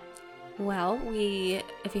 Well,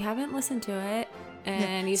 if you haven't listened to it,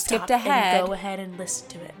 and you skipped ahead, and go ahead and listen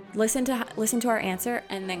to it. Listen to our answer,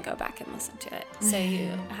 and then go back and listen to it, so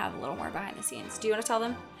you have a little more behind the scenes. Do you want to tell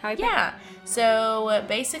them how you pick? Yeah. So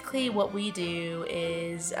basically, what we do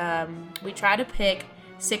is we try to pick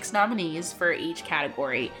 6 nominees for each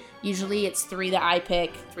category. Usually, it's 3 that I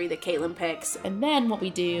pick, 3 that Caitlin picks, and then what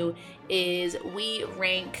we do is we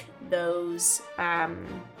rank those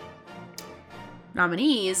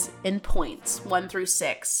nominees in points, 1 through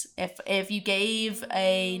 6. If you gave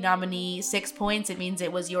a nominee 6 points, it means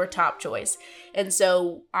it was your top choice. And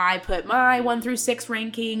so I put my 1 through 6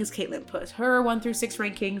 rankings, Caitlin put her 1 through 6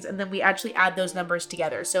 rankings, and then we actually add those numbers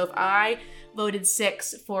together. So if I voted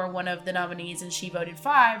 6 for one of the nominees and she voted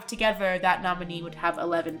 5, together that nominee would have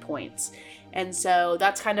 11 points. And so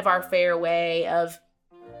that's kind of our fair way of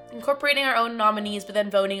incorporating our own nominees, but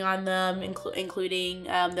then voting on them, including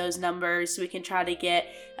those numbers, so we can try to get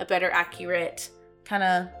a better accurate kind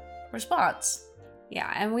of response.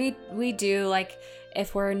 Yeah, and we do, like,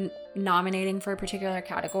 if we're nominating for a particular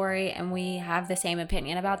category and we have the same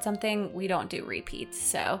opinion about something, we don't do repeats.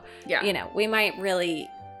 So, yeah, we might really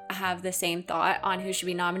have the same thought on who should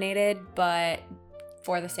be nominated, but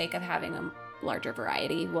for the sake of having a larger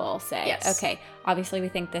variety, we'll say, yes, okay, obviously we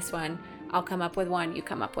think this one, I'll come up with one, you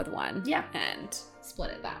come up with one. Yeah. And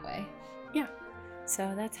split it that way. Yeah.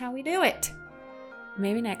 So that's how we do it.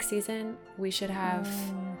 Maybe next season we should have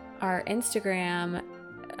our Instagram,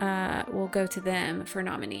 we'll go to them for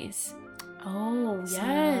nominees. Oh,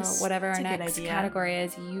 yes. So whatever our next category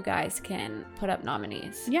is, you guys can put up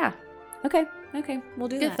nominees. Yeah. Okay. We'll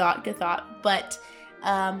do that. Good thought. But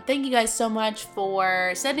thank you guys so much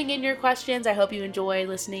for sending in your questions. I hope you enjoy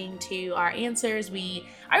listening to our answers.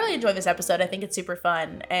 I really enjoy this episode. I think it's super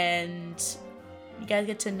fun, and you guys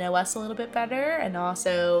get to know us a little bit better, and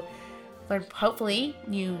also hopefully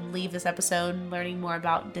you leave this episode learning more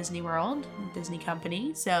about Disney World, Disney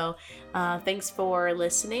Company. So thanks for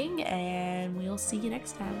listening, and we'll see you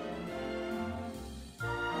next time.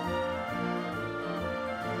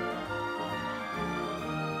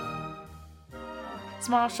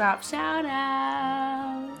 Small shop shout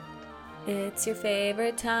out. It's your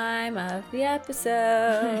favorite time of the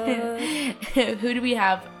episode. Who do we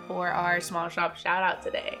have for our small shop shout out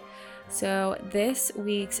today? So this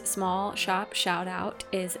week's small shop shout out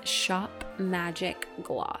is Shop Magic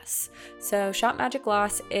Gloss. So Shop Magic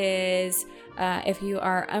Gloss is, if you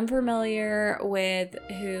are unfamiliar with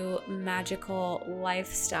who Magical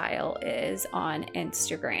Lifestyle is on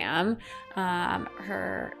Instagram,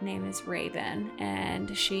 her name is Raven,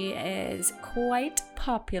 and she is quite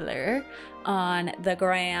popular on the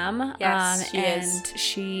gram. Yes, she is.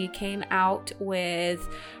 She came out with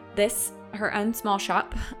her own small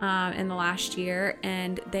shop in the last year,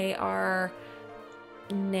 and they are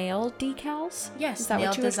nail decals. Yes,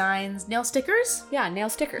 nail designs, nail stickers. Yeah, nail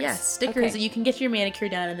stickers. Yes, stickers that you can get your manicure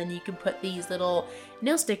done, and then you can put these little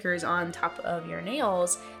nail stickers on top of your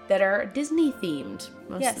nails that are Disney themed.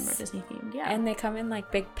 Most of them are Disney themed. Yeah, and they come in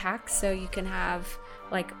like big packs, so you can have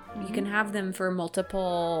you can have them for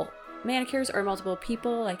multiple manicures or multiple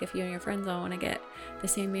people. Like if you and your friends all want to get the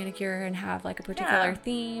same manicure and have like a particular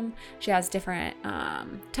theme. She has different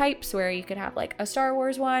types where you could have like a Star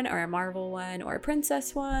Wars one or a Marvel one or a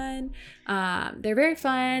princess one. They're very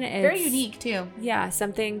fun. It's very unique too. Yeah,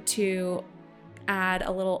 something to add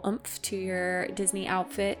a little oomph to your Disney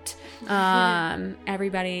outfit.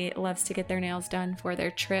 Everybody loves to get their nails done for their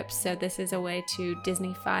trips, so this is a way to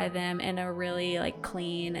Disney-fy them in a really like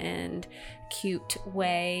clean and cute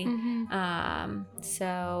way.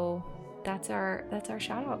 So that's our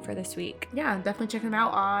shout out for this week. Yeah, definitely check them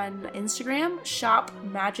out on Instagram, Shop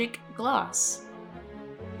Magic Gloss.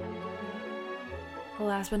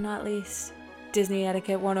 Last but not least, Disney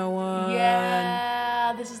Etiquette 101.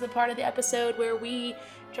 Yeah, this is the part of the episode where we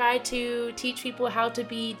try to teach people how to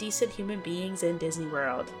be decent human beings in Disney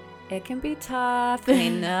World. It can be tough. I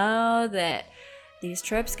know that these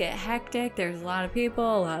trips get hectic. There's a lot of people,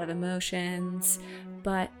 a lot of emotions,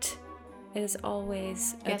 but it is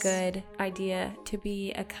always a good idea to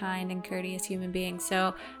be a kind and courteous human being.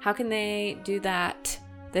 So how can they do that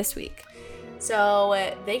this week?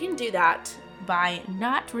 So they can do that by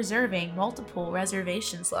not reserving multiple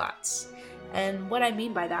reservation slots. And what I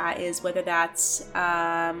mean by that is whether that's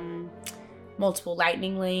multiple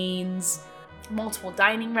lightning lanes, multiple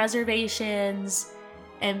dining reservations.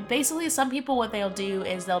 And basically some people, what they'll do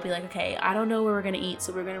is they'll be like, okay, I don't know where we're going to eat,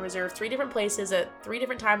 so we're going to reserve 3 different places at 3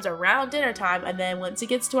 different times around dinner time, and then once it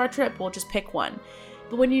gets to our trip, we'll just pick one.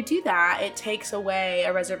 But when you do that, it takes away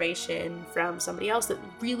a reservation from somebody else that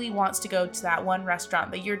really wants to go to that one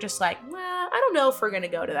restaurant that you're just like, well, I don't know if we're going to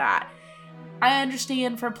go to that. I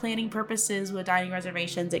understand for planning purposes with dining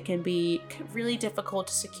reservations, it can be really difficult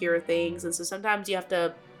to secure things. And so sometimes you have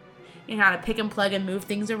to kind of pick and plug and move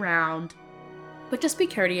things around. But just be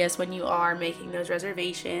courteous when you are making those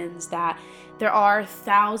reservations that there are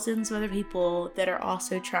thousands of other people that are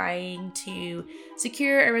also trying to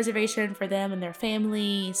secure a reservation for them and their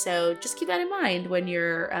family. So just keep that in mind when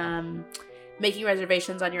you're making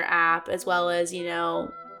reservations on your app, as well as,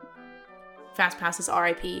 Fast Passes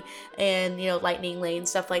RIP and, Lightning Lane,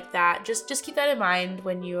 stuff like that. Just keep that in mind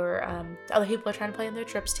when you're other people are trying to plan their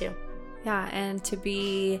trips too. Yeah, and to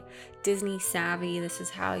be Disney savvy, this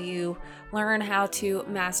is how you learn how to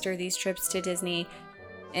master these trips to Disney.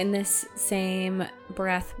 In this same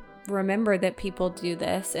breath, remember that people do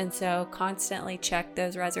this, and so constantly check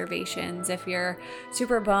those reservations. If you're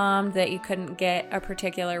super bummed that you couldn't get a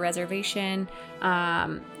particular reservation,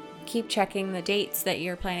 keep checking the dates that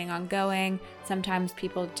you're planning on going. Sometimes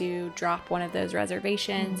people do drop one of those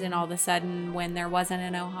reservations, and all of a sudden when there wasn't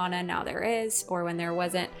an Ohana, now there is, or when there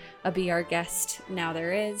wasn't a Be Our Guest, now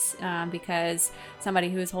there is, because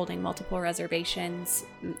somebody who's holding multiple reservations,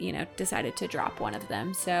 decided to drop one of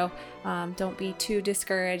them. So don't be too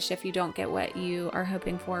discouraged if you don't get what you are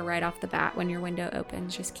hoping for right off the bat when your window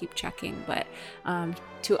opens. Just keep checking. But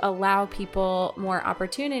to allow people more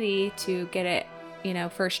opportunity to get it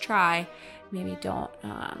first try, maybe don't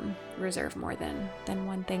reserve more than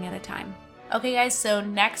one thing at a time. Okay, guys, so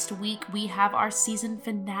next week we have our season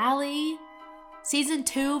 2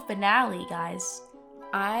 finale, guys.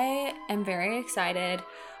 I am very excited.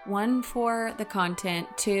 1, for the content.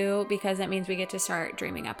 2, because it means we get to start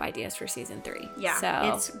dreaming up ideas for season 3. Yeah,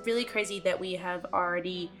 so it's really crazy that we have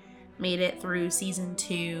already made it through season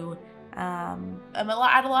 2. I'm at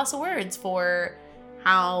a loss of words for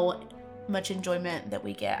how much enjoyment that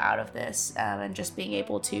we get out of this, and just being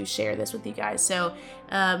able to share this with you guys. So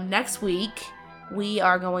next week we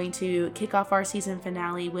are going to kick off our season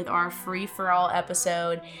finale with our free-for-all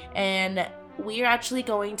episode, and we are actually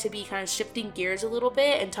going to be kind of shifting gears a little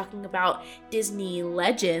bit and talking about Disney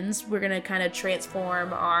legends. We're going to kind of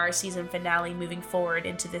transform our season finale moving forward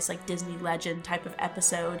into this like Disney legend type of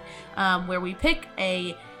episode, where we pick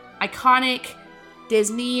a iconic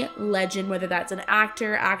Disney legend, whether that's an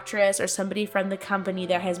actor, actress, or somebody from the company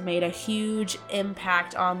that has made a huge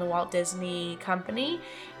impact on the Walt Disney Company,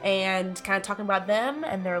 and kind of talking about them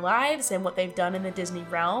and their lives and what they've done in the Disney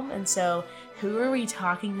realm. And so who are we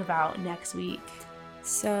talking about next week?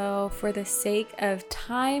 So for the sake of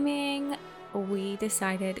timing, we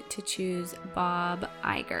decided to choose Bob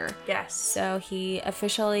Iger. Yes. So he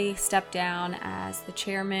officially stepped down as the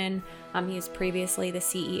chairman. He was previously the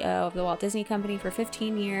CEO of the Walt Disney Company for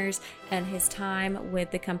 15 years, and his time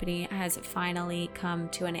with the company has finally come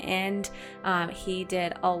to an end. He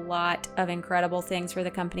did a lot of incredible things for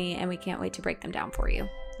the company, and we can't wait to break them down for you.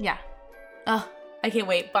 Yeah. Oh, I can't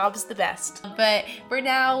wait. Bob's the best. But for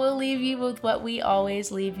now, we'll leave you with what we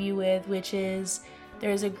always leave you with, which is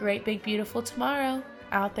there's a great, big, beautiful tomorrow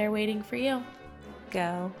out there waiting for you.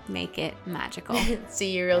 go make it magical.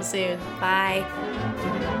 See you real soon. Bye.